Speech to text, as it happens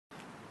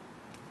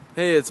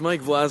Hey, it's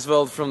Mike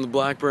Vlasveld from the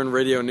Blackburn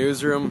Radio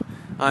Newsroom.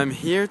 I'm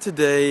here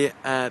today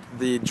at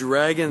the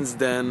Dragon's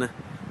Den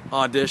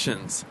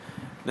auditions.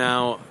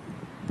 Now,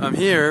 I'm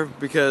here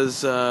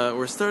because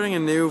we're starting a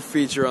new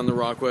feature on the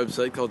Rock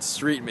website called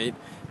Street Meet.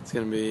 It's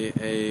going to be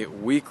a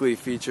weekly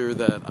feature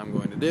that I'm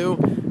going to do,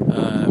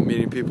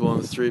 meeting people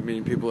on the street,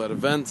 meeting people at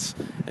events,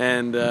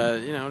 and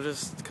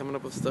just coming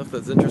up with stuff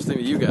that's interesting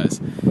to you guys.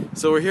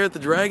 So we're here at the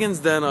Dragon's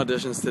Den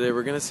auditions today.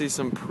 We're going to see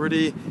some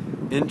pretty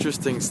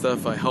interesting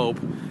stuff, I hope.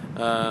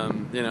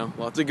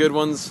 Lots of good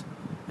ones,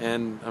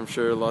 and I'm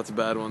sure lots of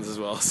bad ones as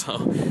well. So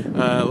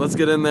let's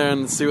get in there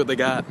and see what they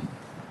got.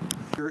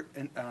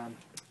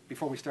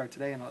 Before we started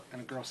today, and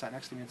a girl sat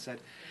next to me and said,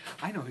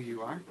 "I know who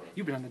you are.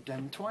 You've been on the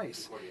Den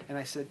twice." And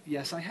I said,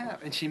 "Yes, I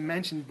have." And she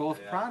mentioned both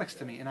products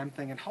to me, and I'm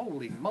thinking,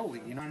 "Holy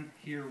moly!" I'm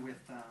here with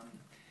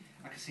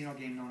a casino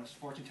game known as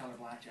Fortune Teller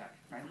Blackjack.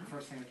 Right, the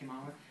first thing that came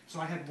out with. So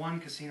I had one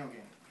casino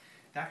game.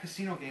 That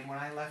casino game, when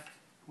I left,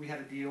 we had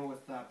a deal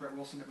with Brett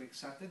Wilson that we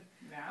accepted.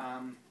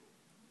 Yeah.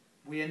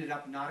 We ended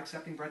up not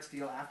accepting Brett's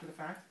deal after the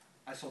fact.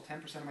 I sold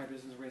 10% of my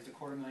business, raised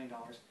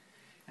 $250,000,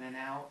 and I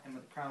now am the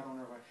proud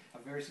owner of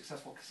a very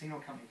successful casino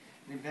company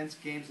that invents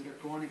games that are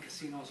going in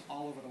casinos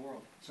all over the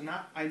world. So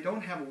now I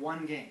don't have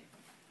one game.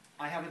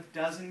 I have a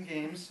dozen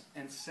games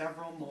and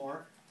several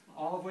more,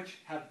 all of which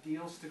have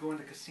deals to go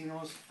into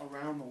casinos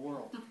around the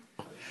world.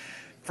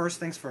 First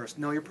things first,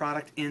 know your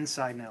product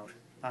inside and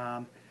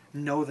out.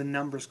 Know the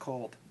numbers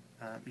cold.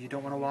 You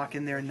don't want to walk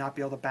in there and not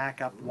be able to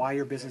back up why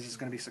your business is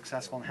going to be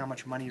successful and how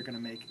much money you're going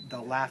to make.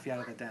 They'll laugh you out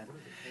of the den.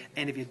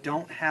 And if you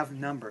don't have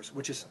numbers,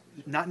 which is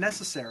not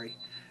necessary,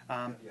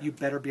 you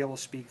better be able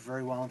to speak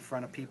very well in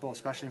front of people,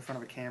 especially in front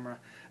of a camera.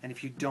 And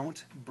if you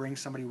don't, bring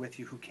somebody with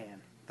you who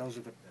can. Those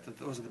are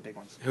the big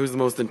ones. Who's the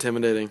most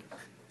intimidating?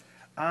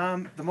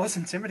 The most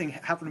intimidating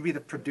happen to be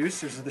the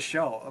producers of the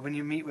show. When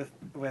you meet with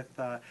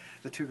the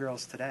two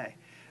girls today,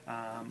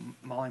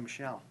 Molly and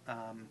Michelle.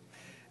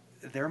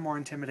 They're more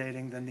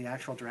intimidating than the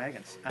actual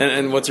dragons.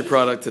 And what's your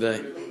product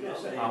today?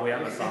 We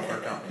have a software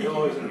company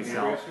we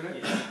sell.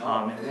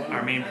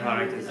 Our main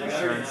product is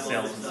insurance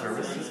sales and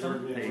service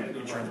system. The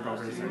insurance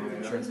brokers and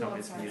insurance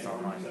companies can use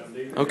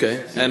online.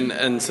 Okay,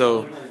 and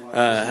so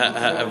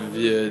have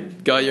you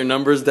got your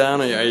numbers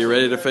down? Are you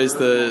ready to face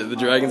the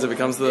dragons if it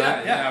comes to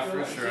that? Yeah,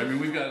 for sure. I mean,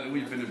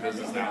 we've been in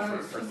business now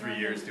for 3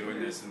 years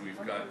doing this, and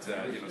we've got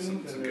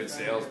some good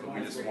sales, but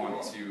we just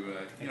want to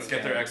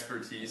get their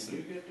expertise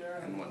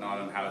and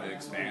whatnot on how to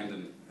expand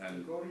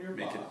and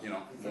make it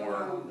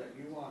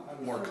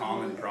more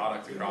common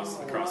product across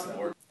the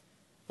board.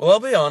 Well, I'll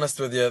be honest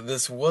with you,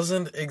 this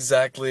wasn't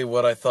exactly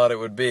what I thought it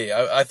would be.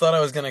 I thought I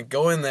was going to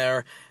go in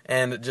there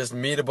and just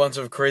meet a bunch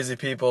of crazy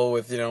people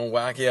with,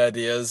 wacky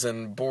ideas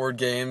and board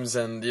games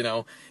and,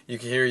 you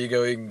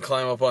can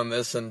climb up on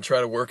this and try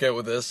to work out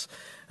with this.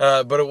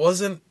 But it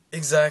wasn't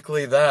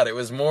exactly that. It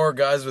was more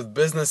guys with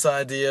business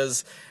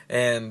ideas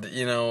and,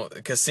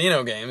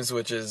 casino games,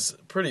 which is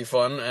pretty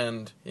fun,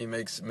 and he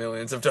makes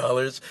millions of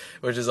dollars,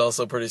 which is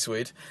also pretty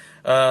sweet.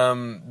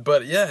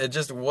 But yeah, it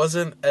just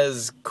wasn't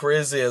as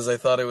crazy as I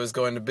thought it was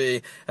going to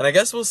be. And I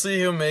guess we'll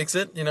see who makes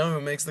it,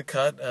 who makes the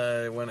cut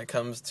when it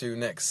comes to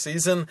next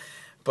season.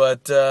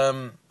 But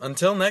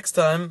until next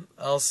time,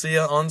 I'll see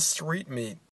you on Street Meet.